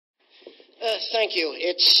Thank you.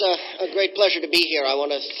 It's a great pleasure to be here. I want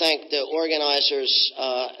to thank the organizers,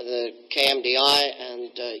 the KMDI and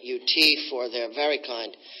UT, for their very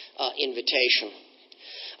kind invitation.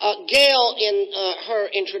 Gail, in her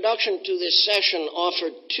introduction to this session,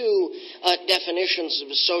 offered two definitions of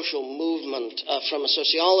a social movement from a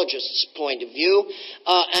sociologist's point of view,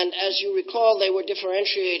 and as you recall, they were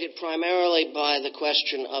differentiated primarily by the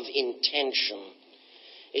question of intention.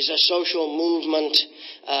 Is a social movement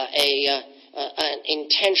an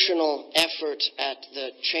intentional effort at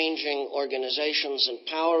the changing organizations and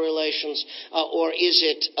power relations, or is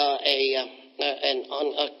it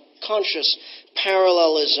a conscious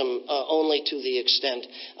parallelism only to the extent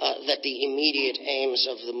that the immediate aims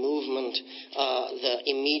of the movement, the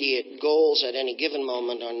immediate goals at any given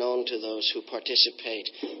moment are known to those who participate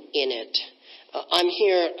in it? I'm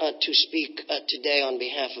here to speak today on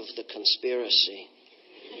behalf of the conspiracy.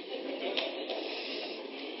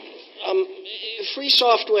 Free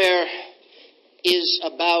software is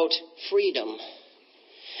about freedom,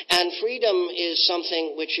 and freedom is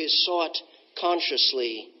something which is sought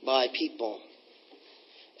consciously by people.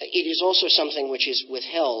 It is also something which is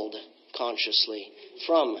withheld consciously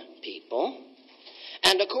from people,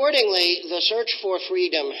 and accordingly, the search for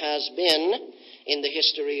freedom has been, in the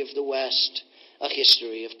history of the West, a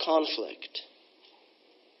history of conflict.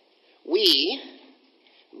 We,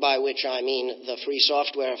 by which I mean the Free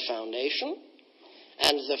Software Foundation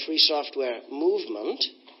and the Free Software Movement,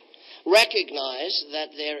 recognize that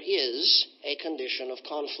there is a condition of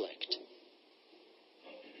conflict.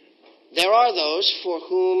 There are those for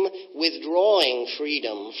whom withdrawing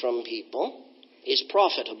freedom from people is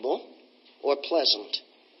profitable or pleasant.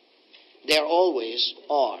 There always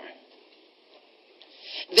are.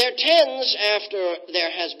 There tends, after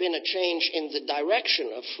there has been a change in the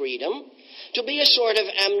direction of freedom, to be a sort of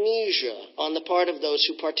amnesia on the part of those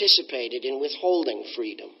who participated in withholding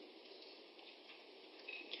freedom.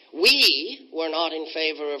 We were not in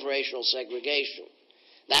favor of racial segregation.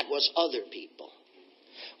 That was other people.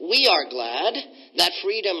 We are glad that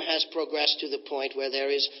freedom has progressed to the point where there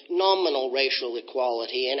is nominal racial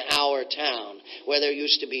equality in our town, where there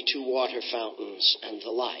used to be 2 water fountains and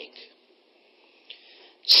the like.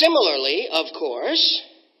 Similarly, of course,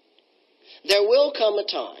 there will come a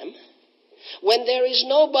time when there is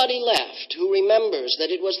nobody left who remembers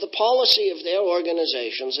that it was the policy of their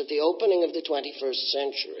organizations at the opening of the 21st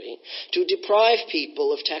century to deprive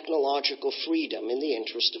people of technological freedom in the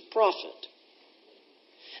interest of profit.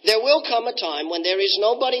 There will come a time when there is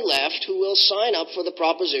nobody left who will sign up for the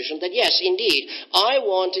proposition that, yes, indeed, I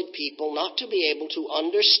wanted people not to be able to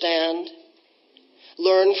understand,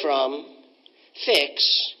 learn from,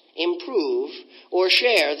 fix, improve, or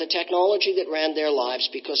share the technology that ran their lives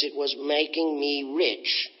because it was making me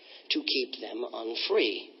rich to keep them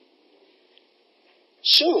unfree.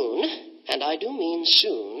 Soon, and I do mean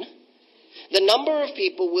soon, the number of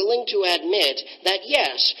people willing to admit that,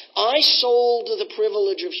 yes, I sold the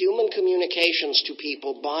privilege of human communications to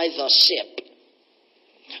people by the SIP,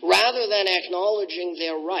 rather than acknowledging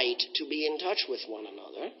their right to be in touch with one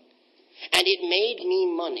another, and it made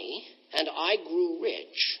me money, and I grew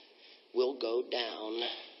rich, will go down.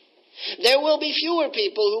 There will be fewer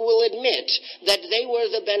people who will admit that they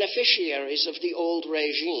were the beneficiaries of the old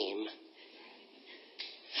regime.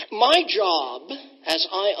 My job, as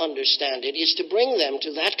I understand it, is to bring them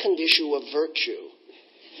to that condition of virtue,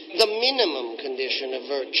 the minimum condition of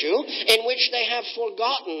virtue, in which they have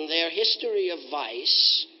forgotten their history of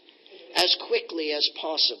vice as quickly as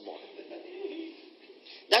possible.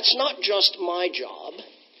 That's not just my job.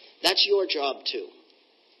 That's your job, too.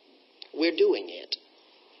 We're doing it.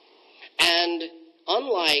 And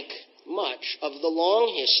unlike much of the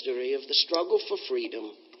long history of the struggle for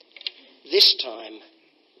freedom, this time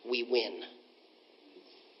we win.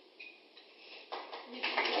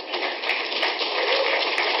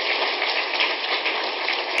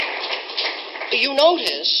 You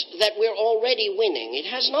notice that we're already winning. It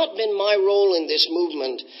has not been my role in this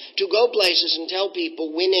movement to go places and tell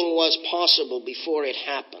people winning was possible before it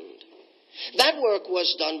happened. That work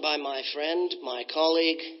was done by my friend, my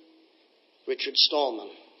colleague, Richard Stallman,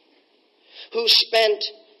 who spent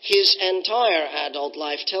his entire adult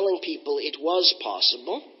life telling people it was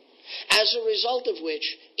possible, as a result of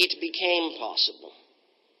which it became possible.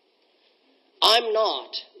 I'm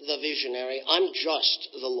not the visionary, I'm just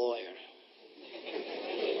the lawyer.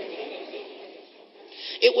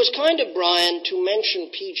 It was kind of Brian to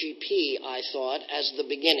mention PGP, I thought, as the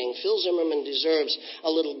beginning. Phil Zimmerman deserves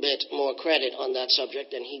a little bit more credit on that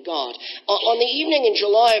subject than he got. On the evening in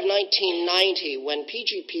July of 1990, when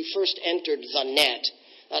PGP first entered the net,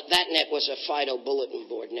 That net was a FIDO bulletin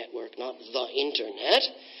board network, not the Internet.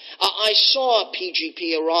 I saw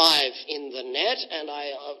PGP arrive in the net, and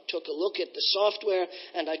I took a look at the software,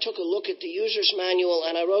 and I took a look at the user's manual,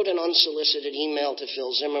 and I wrote an unsolicited email to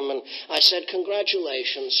Phil Zimmerman. I said,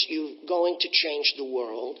 congratulations, you're going to change the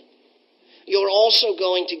world. You're also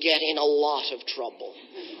going to get in a lot of trouble,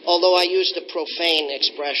 although I used a profane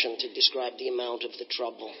expression to describe the amount of the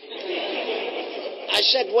trouble. I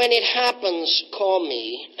said, when it happens, call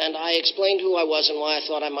me, and I explained who I was and why I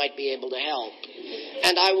thought I might be able to help.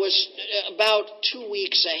 And I was about 2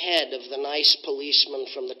 weeks ahead of the nice policeman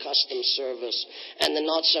from the Customs Service and the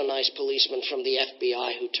not-so-nice policeman from the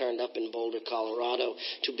FBI who turned up in Boulder, Colorado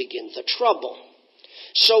to begin the trouble.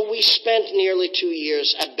 So we spent nearly 2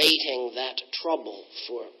 years abating that trouble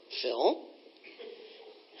for Phil.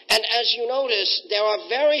 And as you notice, there are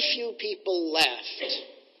very few people left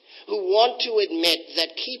who want to admit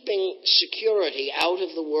that keeping security out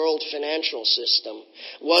of the world financial system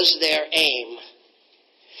was their aim.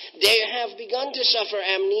 They have begun to suffer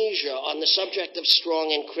amnesia on the subject of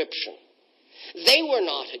strong encryption. They were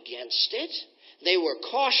not against it. They were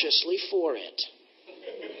cautiously for it.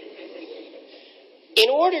 In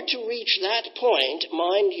order to reach that point,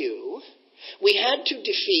 mind you, we had to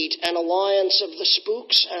defeat an alliance of the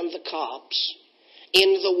spooks and the cops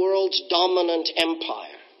in the world's dominant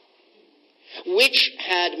empire, which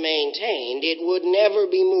had maintained it would never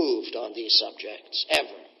be moved on these subjects,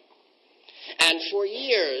 ever. And for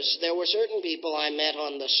years, there were certain people I met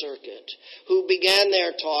on the circuit who began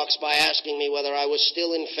their talks by asking me whether I was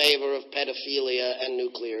still in favor of pedophilia and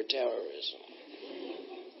nuclear terrorism.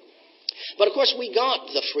 But of course, we got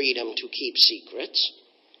the freedom to keep secrets,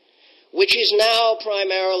 which is now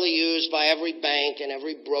primarily used by every bank and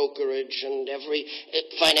every brokerage and every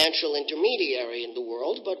financial intermediary in the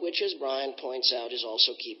world, but which, as Brian points out, is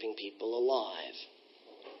also keeping people alive.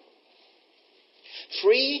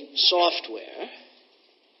 Free software,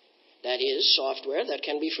 that is, software that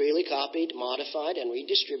can be freely copied, modified, and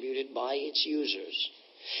redistributed by its users,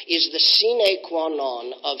 is the sine qua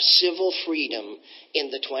non of civil freedom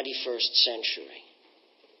in the 21st century.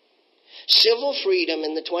 Civil freedom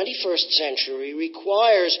in the 21st century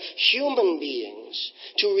requires human beings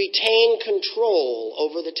to retain control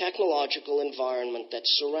over the technological environment that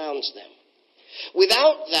surrounds them.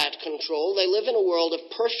 Without that control, they live in a world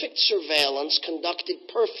of perfect surveillance conducted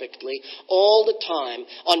perfectly all the time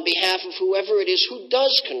on behalf of whoever it is who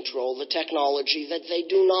does control the technology that they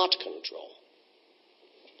do not control.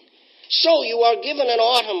 So you are given an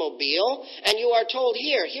automobile and you are told,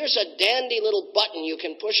 here's a dandy little button you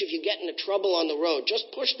can push if you get into trouble on the road.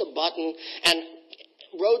 Just push the button and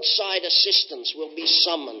roadside assistance will be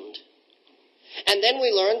summoned. And then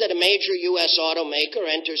we learned that a major U.S. automaker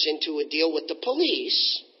enters into a deal with the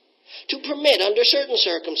police to permit, under certain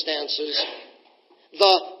circumstances,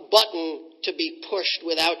 the button to be pushed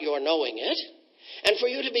without your knowing it, and for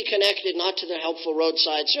you to be connected not to the helpful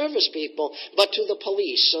roadside service people, but to the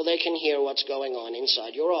police so they can hear what's going on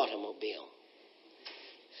inside your automobile.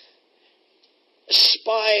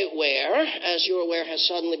 Spyware, as you're aware, has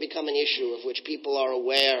suddenly become an issue of which people are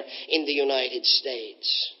aware in the United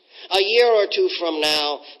States. A year or two from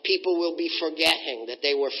now, people will be forgetting that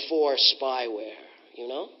they were for spyware, you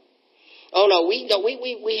know? Oh no,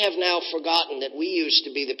 we have now forgotten that we used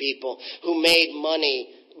to be the people who made money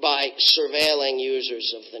by surveilling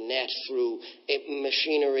users of the net through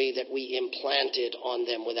machinery that we implanted on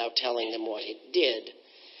them without telling them what it did.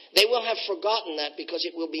 They will have forgotten that because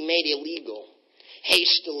it will be made illegal,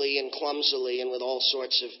 hastily and clumsily and with all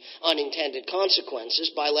sorts of unintended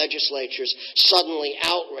consequences by legislatures suddenly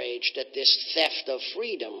outraged at this theft of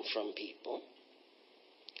freedom from people.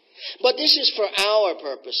 But this is, for our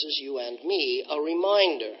purposes, you and me, a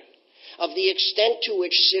reminder of the extent to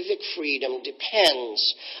which civic freedom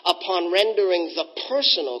depends upon rendering the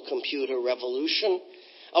personal computer revolution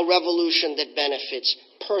a revolution that benefits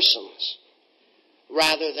persons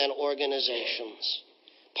rather than organizations,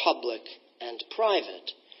 public and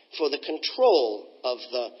private, for the control of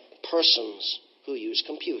the persons who use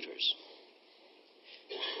computers.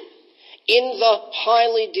 In the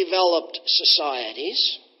highly developed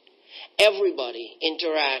societies, everybody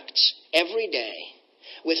interacts every day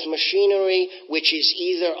with machinery which is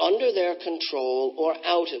either under their control or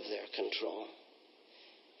out of their control,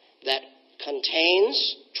 that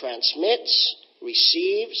contains, transmits,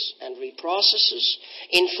 receives, and reprocesses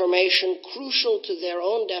information crucial to their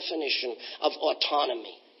own definition of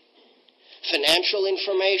autonomy. Financial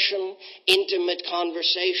information, intimate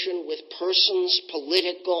conversation with persons,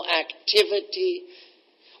 political activity,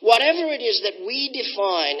 Whatever it is that we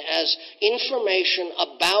define as information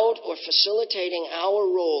about or facilitating our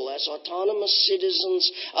role as autonomous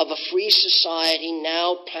citizens of a free society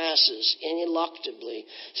now passes ineluctably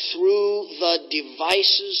through the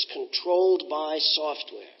devices controlled by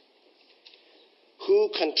software. Who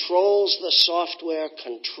controls the software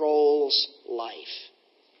controls life.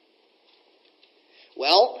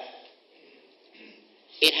 Well,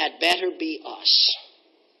 it had better be us.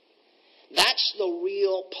 That's the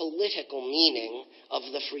real political meaning of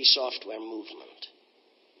the free software movement.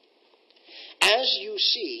 As you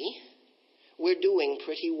see, we're doing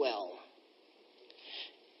pretty well.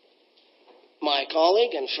 My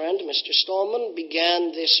colleague and friend, Mr. Stallman,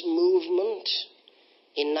 began this movement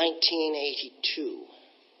in 1982.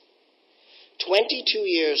 22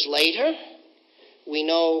 years later, we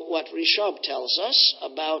know what Rishab tells us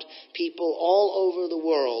about people all over the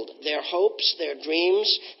world, their hopes, their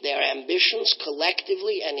dreams, their ambitions,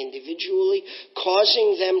 collectively and individually,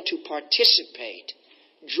 causing them to participate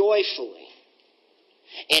joyfully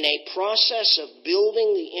in a process of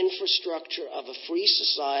building the infrastructure of a free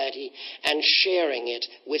society and sharing it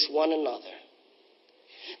with one another.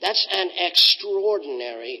 That's an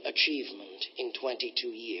extraordinary achievement in 22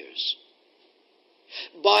 years.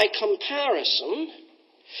 By comparison,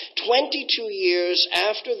 22 years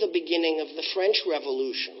after the beginning of the French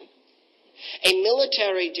Revolution, a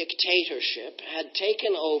military dictatorship had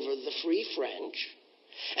taken over the Free French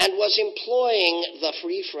and was employing the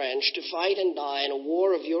Free French to fight and die in a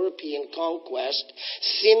war of European conquest,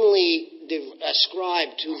 thinly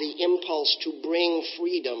ascribed to the impulse to bring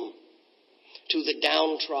freedom to the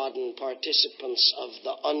downtrodden participants of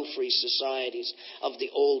the unfree societies of the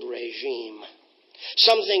old regime.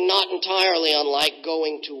 Something not entirely unlike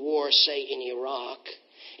going to war, say, in Iraq,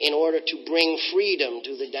 in order to bring freedom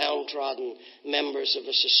to the downtrodden members of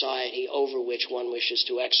a society over which one wishes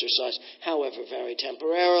to exercise, however very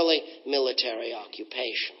temporarily, military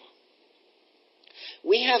occupation.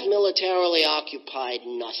 We have militarily occupied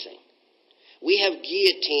nothing. We have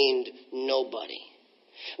guillotined nobody.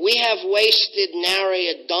 We have wasted nary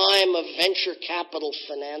a dime of venture capital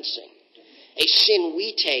financing, a sin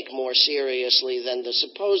we take more seriously than the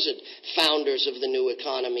supposed founders of the new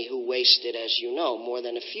economy who wasted, as you know, more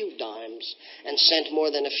than a few dimes and sent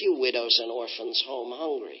more than a few widows and orphans home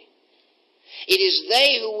hungry. It is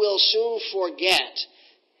they who will soon forget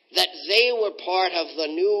that they were part of the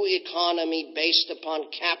new economy based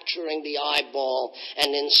upon capturing the eyeball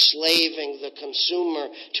and enslaving the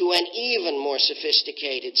consumer to an even more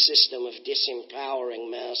sophisticated system of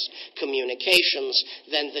disempowering mass communications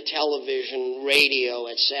than the television, radio,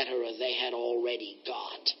 etc. they had already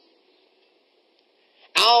got.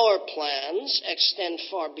 Our plans extend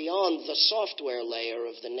far beyond the software layer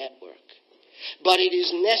of the network. But it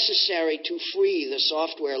is necessary to free the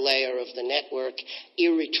software layer of the network,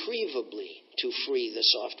 irretrievably to free the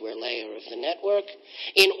software layer of the network,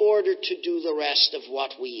 in order to do the rest of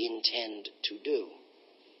what we intend to do.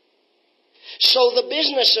 So the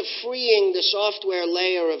business of freeing the software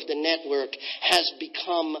layer of the network has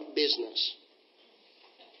become business.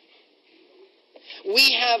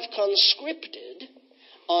 We have conscripted,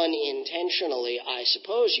 unintentionally, I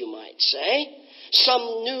suppose you might say, some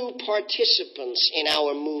new participants in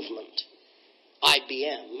our movement.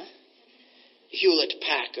 IBM,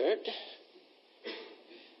 Hewlett-Packard,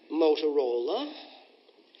 Motorola.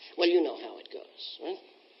 Well, you know how it goes, right?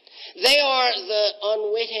 They are the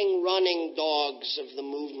unwitting running dogs of the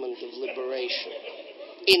movement of liberation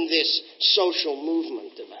in this social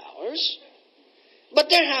movement of ours. But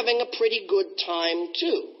they're having a pretty good time,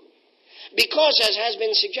 too. Because, as has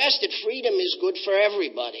been suggested, freedom is good for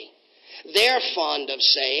everybody. They're fond of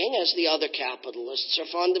saying, as the other capitalists are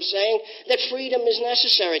fond of saying, that freedom is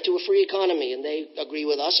necessary to a free economy, and they agree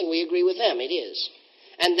with us and we agree with them. It is.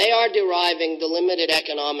 And they are deriving the limited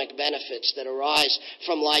economic benefits that arise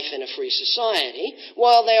from life in a free society,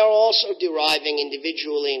 while they are also deriving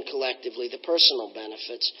individually and collectively the personal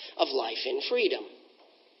benefits of life in freedom.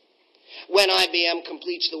 When IBM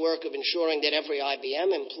completes the work of ensuring that every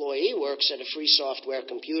IBM employee works at a free software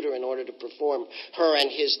computer in order to perform her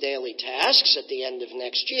and his daily tasks at the end of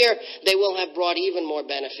next year, they will have brought even more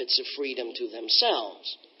benefits of freedom to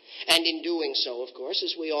themselves. And in doing so, of course,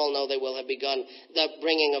 as we all know, they will have begun the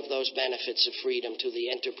bringing of those benefits of freedom to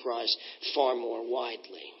the enterprise far more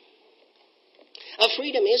widely.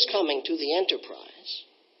 Freedom is coming to the enterprise.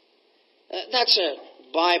 That's a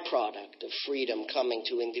byproduct of freedom coming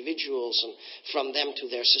to individuals and from them to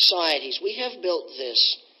their societies. We have built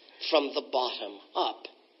this from the bottom up,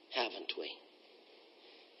 haven't we?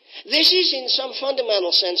 This is, in some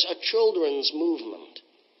fundamental sense, a children's movement.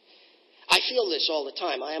 I feel this all the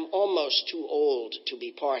time. I am almost too old to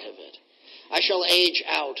be part of it. I shall age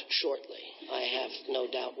out shortly. I have no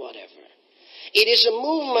doubt whatever. It is a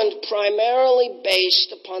movement primarily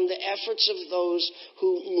based upon the efforts of those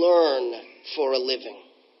who learn for a living.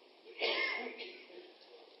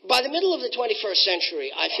 By the middle of the 21st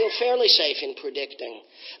century, I feel fairly safe in predicting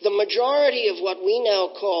the majority of what we now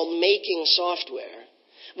call making software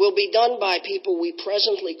will be done by people we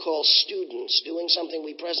presently call students, doing something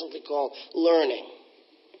we presently call learning.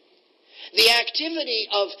 The activity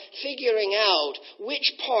of figuring out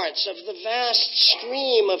which parts of the vast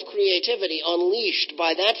stream of creativity unleashed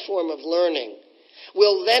by that form of learning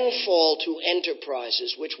will then fall to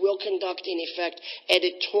enterprises, which will conduct, in effect,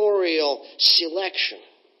 editorial selection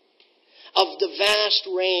of the vast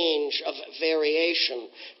range of variation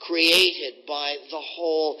created by the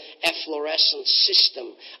whole efflorescent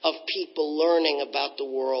system of people learning about the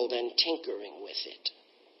world and tinkering with it.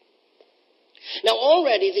 Now,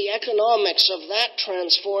 already the economics of that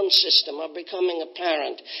transformed system are becoming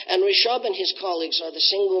apparent, and Rishab and his colleagues are the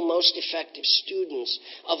single most effective students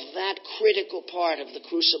of that critical part of the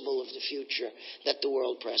crucible of the future that the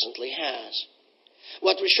world presently has.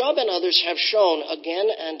 What Rishab and others have shown again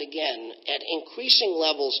and again at increasing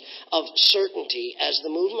levels of certainty as the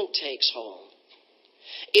movement takes hold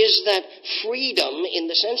is that freedom, in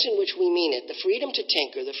the sense in which we mean it, the freedom to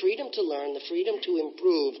tinker, the freedom to learn, the freedom to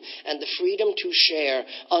improve, and the freedom to share,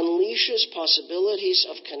 unleashes possibilities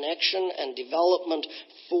of connection and development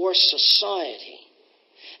for society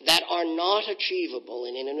that are not achievable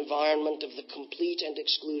in an environment of the complete and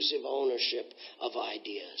exclusive ownership of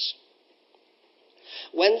ideas.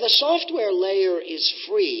 When the software layer is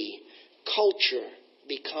free, culture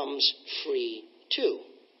becomes free too.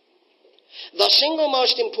 The single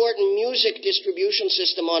most important music distribution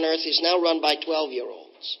system on earth is now run by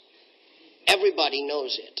 12-year-olds. Everybody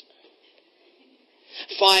knows it.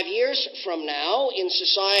 5 years from now, in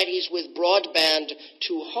societies with broadband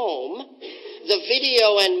to home, the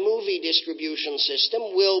video and movie distribution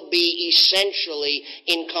system will be essentially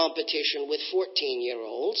in competition with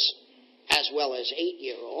 14-year-olds, as well as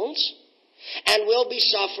 8-year-olds, and will be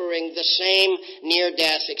suffering the same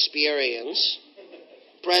near-death experience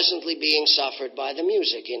presently being suffered by the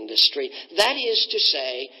music industry. That is to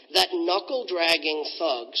say that knuckle-dragging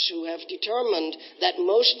thugs who have determined that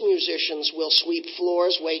most musicians will sweep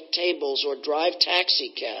floors, wait tables, or drive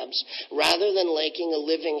taxi cabs rather than making a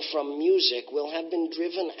living from music will have been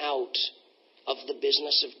driven out of the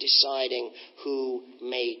business of deciding who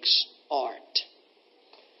makes art.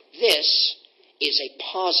 This is a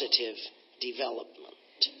positive development.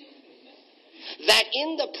 That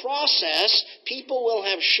in the process, people will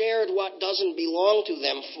have shared what doesn't belong to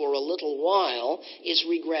them for a little while is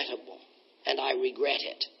regrettable, and I regret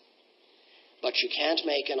it. But you can't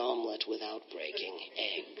make an omelet without breaking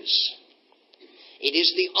eggs. It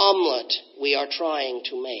is the omelet we are trying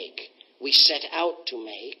to make, we set out to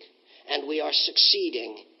make, and we are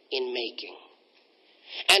succeeding in making.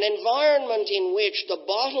 An environment in which the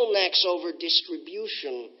bottlenecks over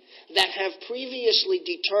distribution that have previously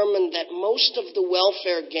determined that most of the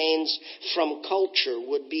welfare gains from culture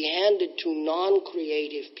would be handed to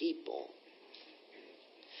non-creative people,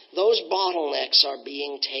 those bottlenecks are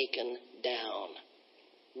being taken down.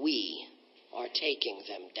 We are taking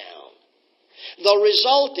them down. The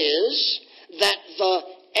result is that the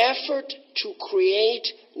effort to create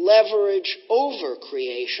leverage over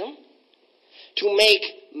creation, to make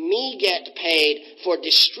me get paid for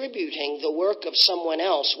distributing the work of someone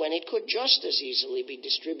else when it could just as easily be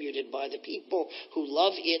distributed by the people who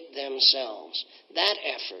love it themselves. That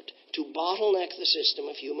effort to bottleneck the system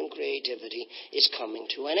of human creativity is coming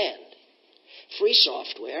to an end. Free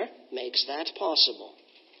software makes that possible.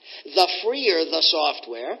 The freer the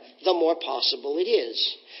software, the more possible it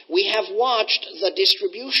is. We have watched the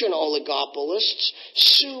distribution oligopolists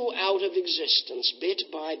sue out of existence, bit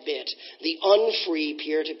by bit, the unfree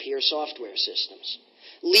peer-to-peer software systems,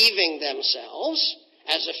 leaving themselves,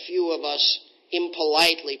 as a few of us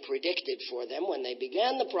impolitely predicted for them when they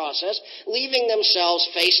began the process, leaving themselves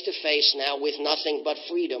face-to-face now with nothing but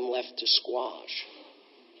freedom left to squash.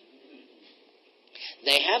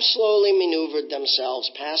 They have slowly maneuvered themselves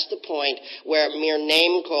past the point where mere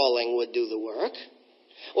name-calling would do the work,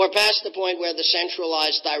 or past the point where the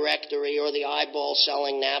centralized directory or the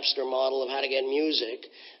eyeball-selling Napster model of how to get music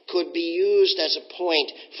could be used as a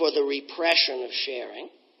point for the repression of sharing.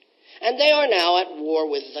 And they are now at war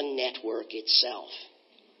with the network itself.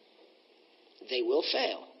 They will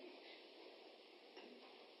fail.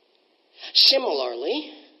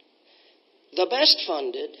 Similarly, the best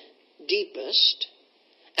funded, deepest,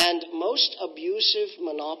 and most abusive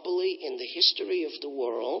monopoly in the history of the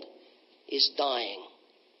world is dying.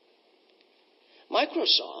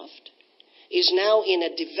 Microsoft is now in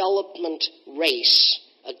a development race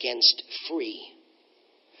against free.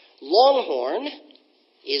 Longhorn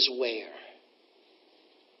is where?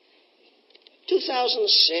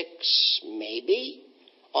 2006, maybe,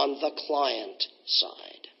 on the client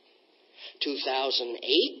side.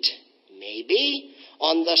 2008, maybe,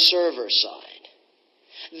 on the server side.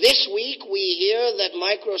 This week we hear that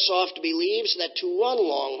Microsoft believes that to run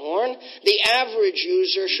Longhorn, the average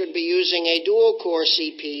user should be using a dual-core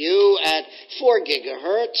CPU at 4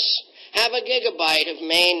 gigahertz, have a gigabyte of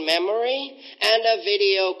main memory, and a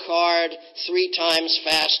video card 3 times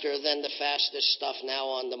faster than the fastest stuff now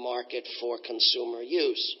on the market for consumer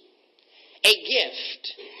use. A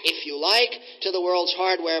gift, if you like, to the world's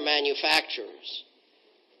hardware manufacturers,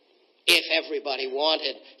 if everybody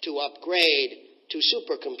wanted to upgrade to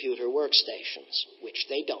supercomputer workstations, which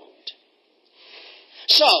they don't.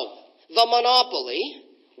 So, the monopoly,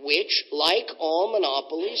 which, like all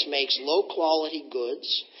monopolies, makes low-quality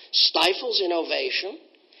goods, stifles innovation,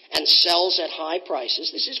 and sells at high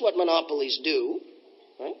prices. This is what monopolies do.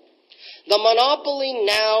 Right? The monopoly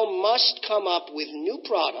now must come up with new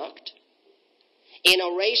product in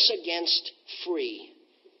a race against free.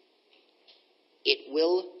 It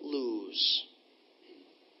will lose.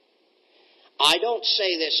 I don't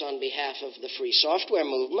say this on behalf of the free software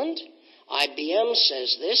movement. IBM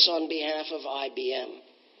says this on behalf of IBM.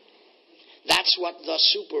 That's what the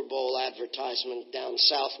Super Bowl advertisement down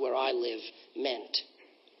south where I live meant.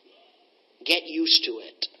 Get used to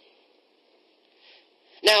it.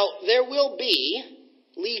 Now, there will be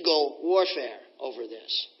legal warfare over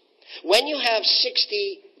this. When you have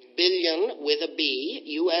 60 billion with a B,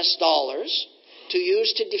 US dollars, to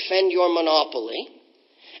use to defend your monopoly,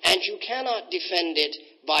 and you cannot defend it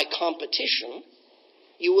by competition,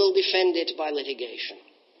 you will defend it by litigation,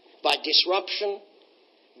 by disruption,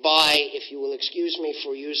 by, if you will excuse me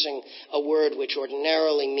for using a word which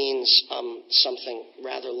ordinarily means something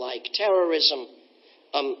rather like terrorism,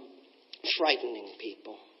 frightening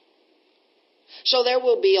people. So there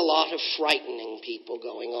will be a lot of frightening people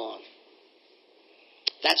going on.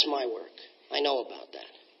 That's my work. I know about that.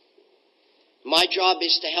 My job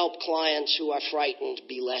is to help clients who are frightened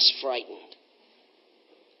be less frightened.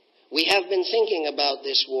 We have been thinking about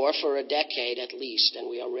this war for a decade at least, and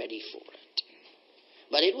we are ready for it.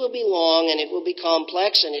 But it will be long, and it will be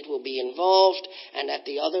complex, and it will be involved, and at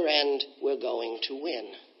the other end, we're going to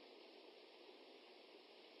win.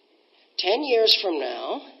 10 years from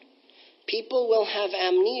now, people will have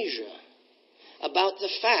amnesia about the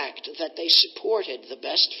fact that they supported the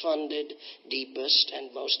best funded, deepest,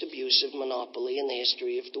 and most abusive monopoly in the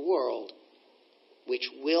history of the world, which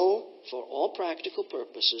will, for all practical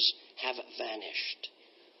purposes, have vanished.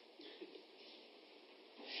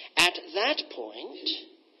 At that point,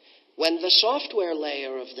 when the software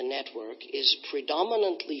layer of the network is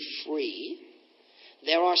predominantly free,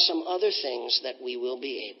 there are some other things that we will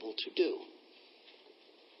be able to do.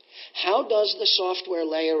 How does the software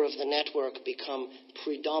layer of the network become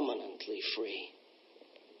predominantly free?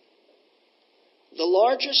 The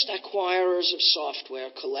largest acquirers of software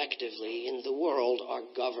collectively in the world are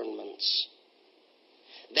governments.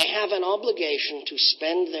 They have an obligation to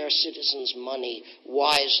spend their citizens' money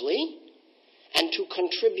wisely and to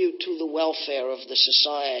contribute to the welfare of the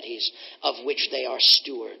societies of which they are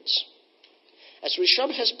stewards. As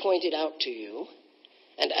Rishabh has pointed out to you,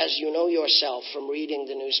 and as you know yourself from reading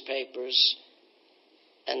the newspapers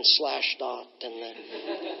and Slashdot and the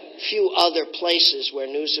few other places where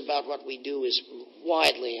news about what we do is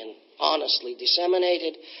widely and honestly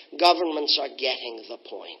disseminated, governments are getting the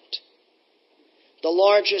point. The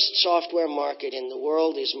largest software market in the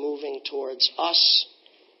world is moving towards us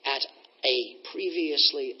at a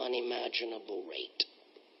previously unimaginable rate.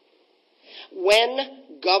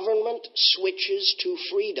 When government switches to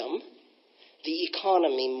freedom, the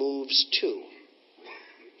economy moves too.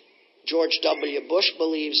 George W. Bush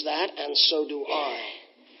believes that, and so do I.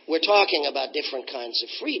 We're talking about different kinds of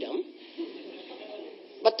freedom,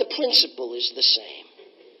 but the principle is the same.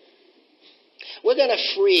 We're going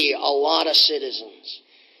to free a lot of citizens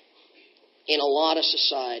in a lot of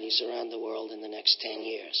societies around the world in the next 10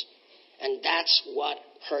 years. And that's what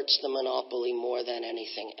hurts the monopoly more than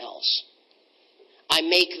anything else. I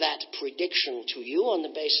make that prediction to you on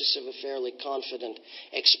the basis of a fairly confident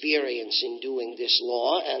experience in doing this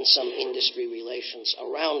law and some industry relations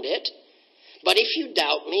around it. But if you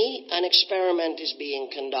doubt me, an experiment is being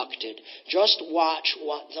conducted. Just watch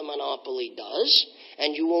what the monopoly does,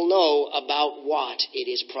 and you will know about what it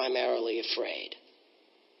is primarily afraid.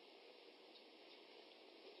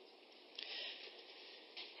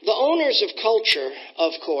 The owners of culture,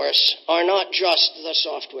 of course, are not just the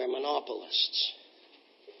software monopolists.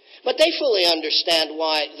 But they fully understand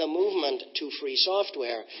why the movement to free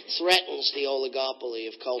software threatens the oligopoly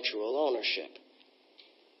of cultural ownership.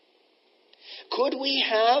 Could we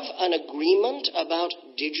have an agreement about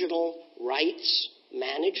digital rights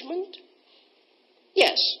management?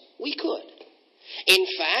 Yes, we could. In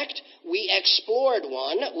fact, we explored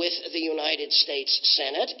one with the United States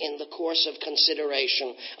Senate in the course of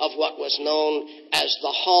consideration of what was known as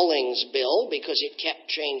the Hollings Bill, because it kept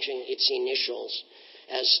changing its initials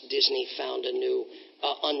as Disney found a new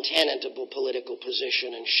untenable political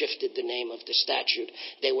position and shifted the name of the statute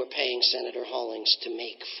they were paying Senator Hollings to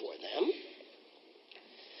make for them.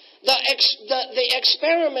 The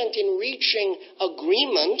experiment in reaching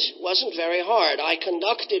agreement wasn't very hard. I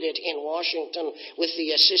conducted it in Washington with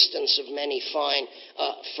the assistance of many fine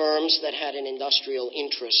firms that had an industrial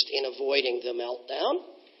interest in avoiding the meltdown.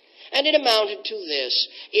 And it amounted to this: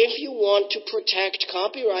 if you want to protect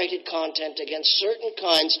copyrighted content against certain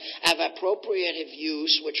kinds of appropriative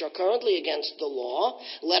use which are currently against the law,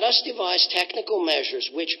 let us devise technical measures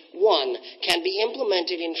which, 1, can be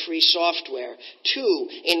implemented in free software, 2,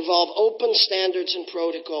 involve open standards and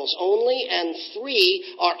protocols only, and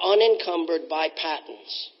 3, are unencumbered by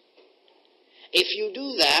patents. If you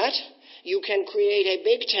do that, you can create a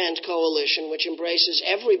big tent coalition which embraces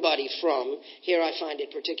everybody from, here I find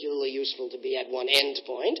it particularly useful to be at one end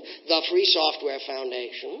point, the Free Software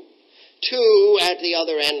Foundation, to, at the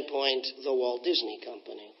other end point, the Walt Disney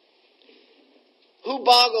Company. Who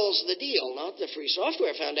boggles the deal? Not the Free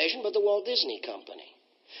Software Foundation, but the Walt Disney Company.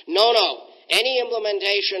 No. Any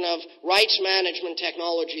implementation of rights management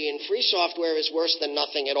technology in free software is worse than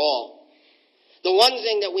nothing at all. The one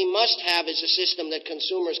thing that we must have is a system that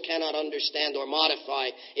consumers cannot understand or modify.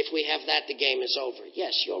 If we have that, the game is over.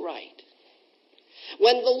 Yes, you're right.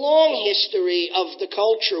 When the long history of the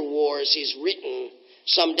culture wars is written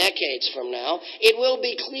some decades from now, it will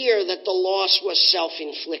be clear that the loss was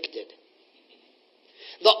self-inflicted.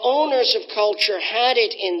 The owners of culture had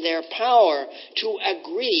it in their power to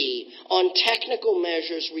agree on technical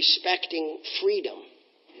measures respecting freedom,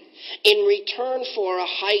 in return for a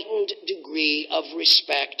heightened degree of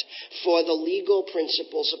respect for the legal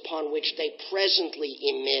principles upon which they presently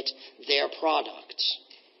emit their products,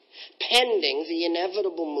 pending the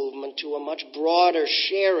inevitable movement to a much broader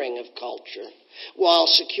sharing of culture, while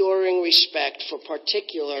securing respect for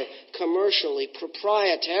particular commercially,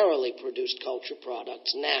 proprietarily produced culture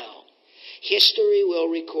products now. History will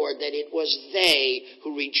record that it was they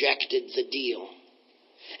who rejected the deal.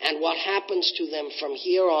 And what happens to them from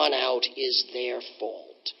here on out is their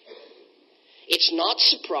fault. It's not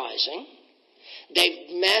surprising.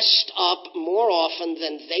 They've messed up more often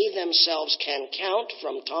than they themselves can count,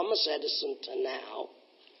 from Thomas Edison to now.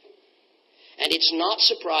 And it's not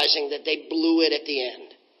surprising that they blew it at the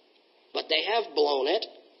end. But they have blown it,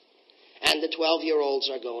 and the 12-year-olds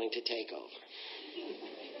are going to take over.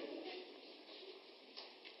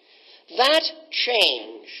 That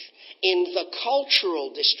change in the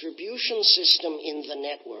cultural distribution system in the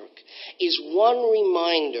network is one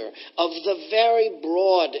reminder of the very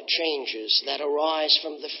broad changes that arise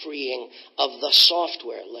from the freeing of the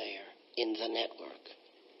software layer in the network.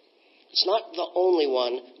 It's not the only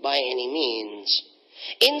one by any means.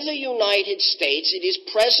 In the United States, it is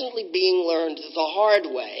presently being learned the hard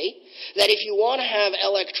way that if you want to have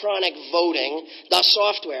electronic voting, the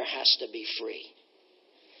software has to be free.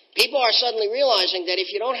 People are suddenly realizing that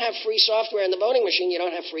if you don't have free software in the voting machine, you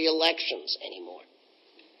don't have free elections anymore.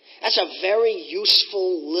 That's a very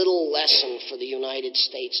useful little lesson for the United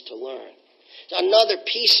States to learn. It's another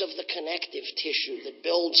piece of the connective tissue that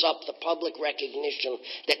builds up the public recognition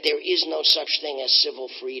that there is no such thing as civil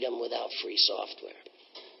freedom without free software.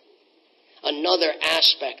 Another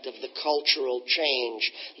aspect of the cultural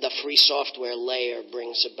change the free software layer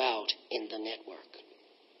brings about in the network.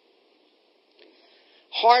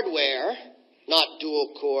 Hardware, not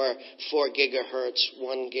dual-core, 4 gigahertz,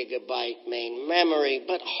 1 gigabyte main memory,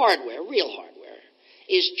 but hardware, real hardware,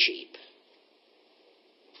 is cheap.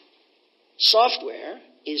 Software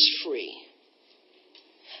is free.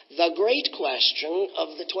 The great question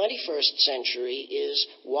of the 21st century is,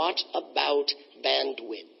 what about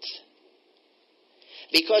bandwidth?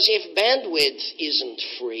 Because if bandwidth isn't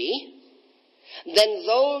free, then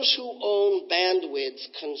those who own bandwidth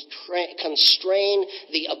constrain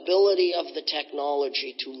the ability of the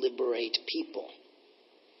technology to liberate people,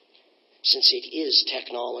 since it is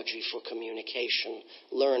technology for communication,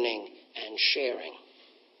 learning, and sharing.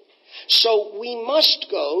 So we must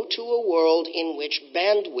go to a world in which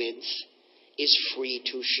bandwidth is free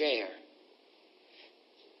to share.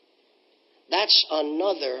 That's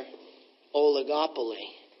another oligopoly,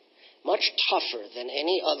 much tougher than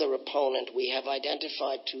any other opponent we have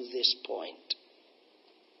identified to this point.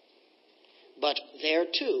 But there,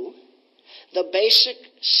 too, the basic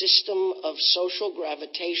system of social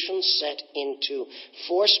gravitation set into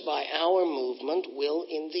force by our movement will,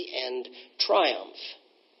 in the end, triumph.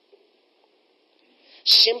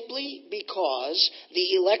 Simply because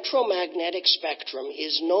the electromagnetic spectrum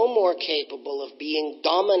is no more capable of being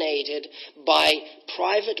dominated by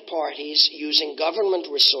private parties using government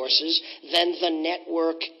resources than the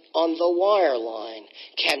network on the wire line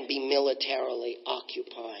can be militarily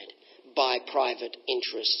occupied by private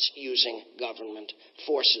interests using government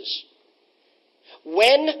forces.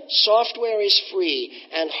 When software is free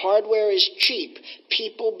and hardware is cheap,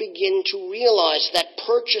 people begin to realize that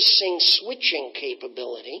purchasing switching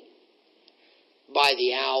capability by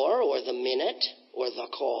the hour or the minute or the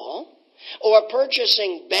call, or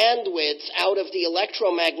purchasing bandwidth out of the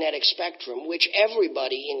electromagnetic spectrum, which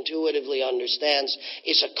everybody intuitively understands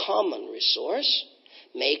is a common resource,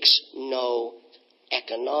 makes no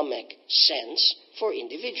economic sense for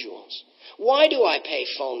individuals. Why do I pay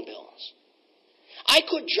phone bills? I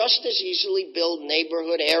could just as easily build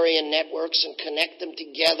neighborhood area networks and connect them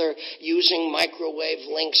together using microwave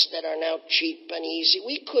links that are now cheap and easy.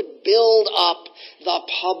 We could build up the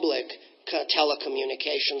public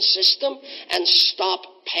telecommunications system and stop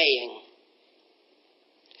paying.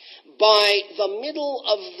 By the middle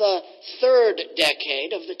of the third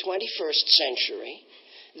decade of the 21st century,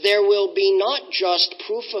 there will be not just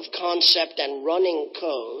proof of concept and running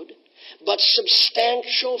code, but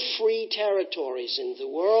substantial free territories in the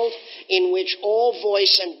world in which all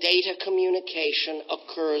voice and data communication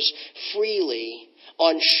occurs freely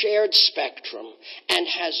on shared spectrum and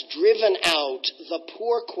has driven out the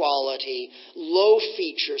poor quality, low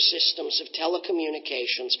feature systems of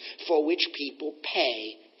telecommunications for which people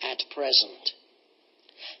pay at present.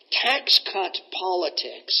 Tax cut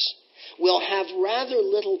politics will have rather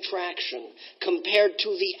little traction compared to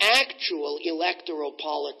the actual electoral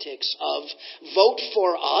politics of vote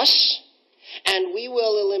for us and we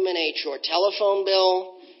will eliminate your telephone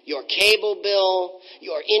bill, your cable bill,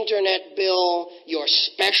 your internet bill, your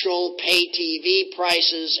special pay TV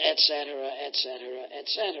prices, etc., etc.,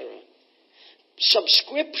 etc.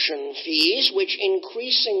 Subscription fees, which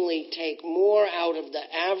increasingly take more out of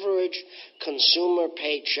the average consumer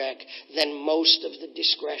paycheck than most of the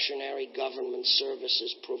discretionary government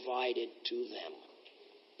services provided to them.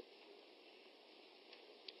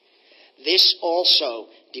 This also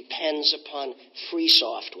depends upon free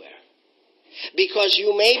software, because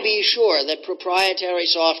you may be sure that proprietary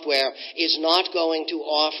software is not going to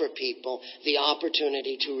offer people the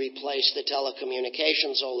opportunity to replace the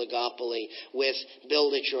telecommunications oligopoly with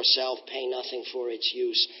build-it-yourself, pay nothing for its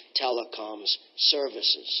use telecoms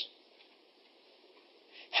services.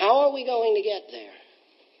 How are we going to get there?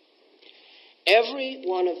 Every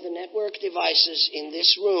one of the network devices in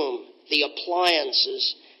this room, the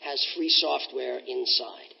appliances, has free software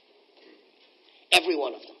inside. Every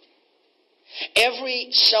one of them. Every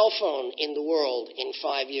cell phone in the world in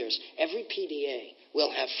 5 years, every PDA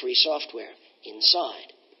will have free software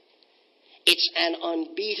inside. It's an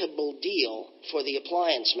unbeatable deal for the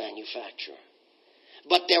appliance manufacturer.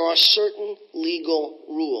 But there are certain legal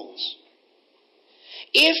rules.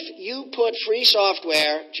 If you put free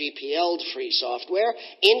software, GPL'd free software,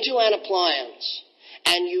 into an appliance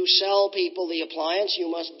and you sell people the appliance, you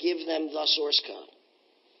must give them the source code.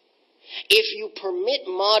 If you permit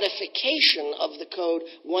modification of the code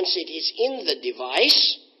once it is in the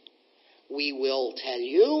device, we will tell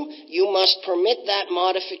you, you must permit that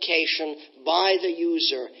modification by the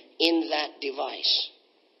user in that device.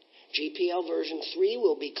 GPL version 3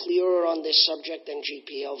 will be clearer on this subject than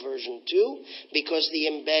GPL version 2 because the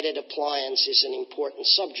embedded appliance is an important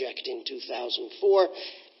subject in 2004,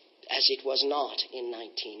 as it was not in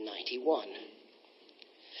 1991.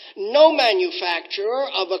 No manufacturer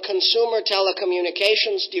of a consumer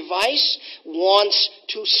telecommunications device wants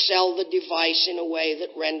to sell the device in a way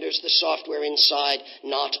that renders the software inside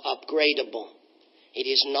not upgradable. It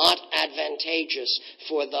is not advantageous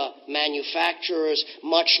for the manufacturers,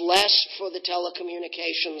 much less for the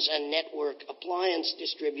telecommunications and network appliance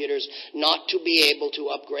distributors, not to be able to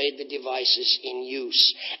upgrade the devices in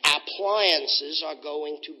use. Appliances are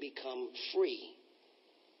going to become free.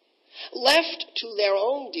 Left to their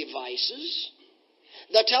own devices,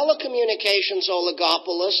 the telecommunications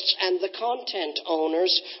oligopolists and the content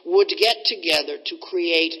owners would get together to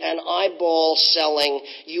create an eyeball-selling,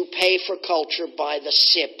 you pay for culture by the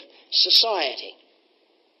SIP society.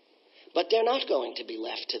 But they're not going to be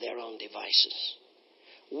left to their own devices.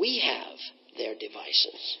 We have their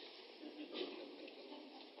devices.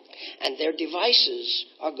 And their devices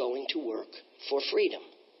are going to work for freedom.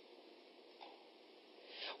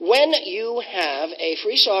 When you have a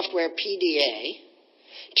free software PDA,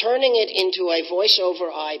 turning it into a voice-over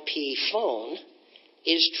IP phone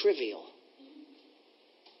is trivial.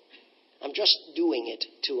 I'm just doing it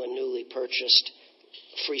to a newly purchased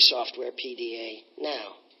free software PDA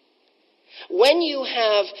now. When you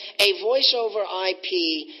have a voice-over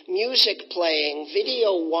IP, music playing,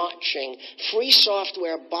 video watching, free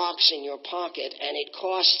software box in your pocket, and it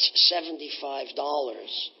costs $75,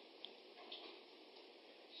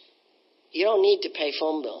 you don't need to pay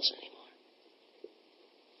phone bills anymore.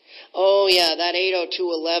 Oh, yeah, that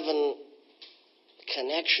 802.11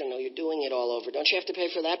 connection, you're doing it all over. Don't you have to pay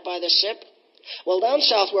for that by the SIP? Well, down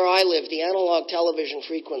south where I live, the analog television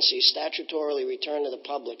frequency statutorily returned to the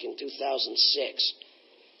public in 2006.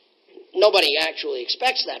 Nobody actually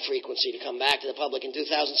expects that frequency to come back to the public in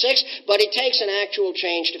 2006, but it takes an actual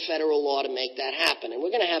change to federal law to make that happen. And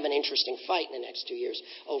we're going to have an interesting fight in the next 2 years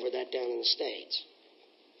over that down in the States.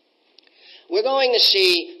 We're going to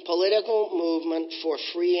see political movement for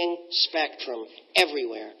freeing spectrum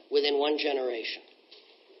everywhere within one generation,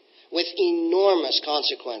 with enormous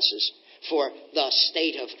consequences for the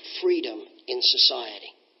state of freedom in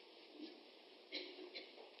society.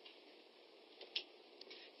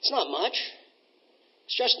 It's not much.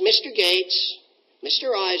 It's just Mr. Gates,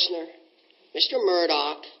 Mr. Eisner, Mr.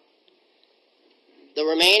 Murdoch, the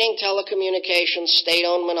remaining telecommunications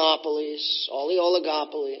state-owned monopolies, all the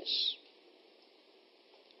oligopolies.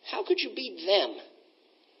 How could you beat them,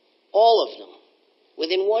 all of them,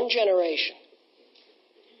 within one generation?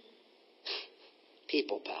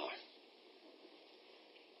 People power.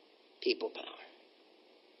 People power.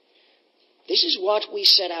 This is what we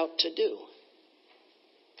set out to do,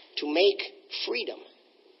 to make freedom.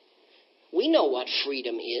 We know what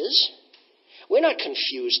freedom is. We're not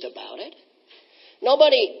confused about it.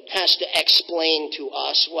 Nobody has to explain to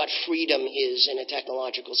us what freedom is in a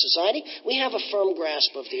technological society. We have a firm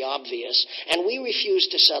grasp of the obvious, and we refuse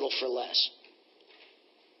to settle for less.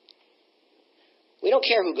 We don't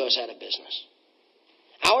care who goes out of business.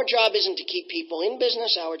 Our job isn't to keep people in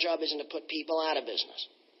business. Our job isn't to put people out of business.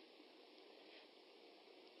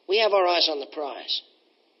 We have our eyes on the prize.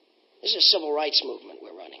 This is a civil rights movement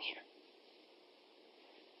we're running here.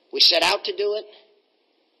 We set out to do it.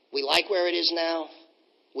 We like where it is now.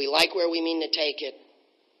 We like where we mean to take it.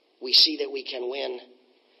 We see that we can win.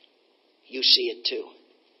 You see it too.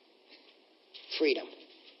 Freedom.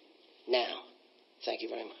 Now. Thank you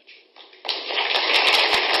very much.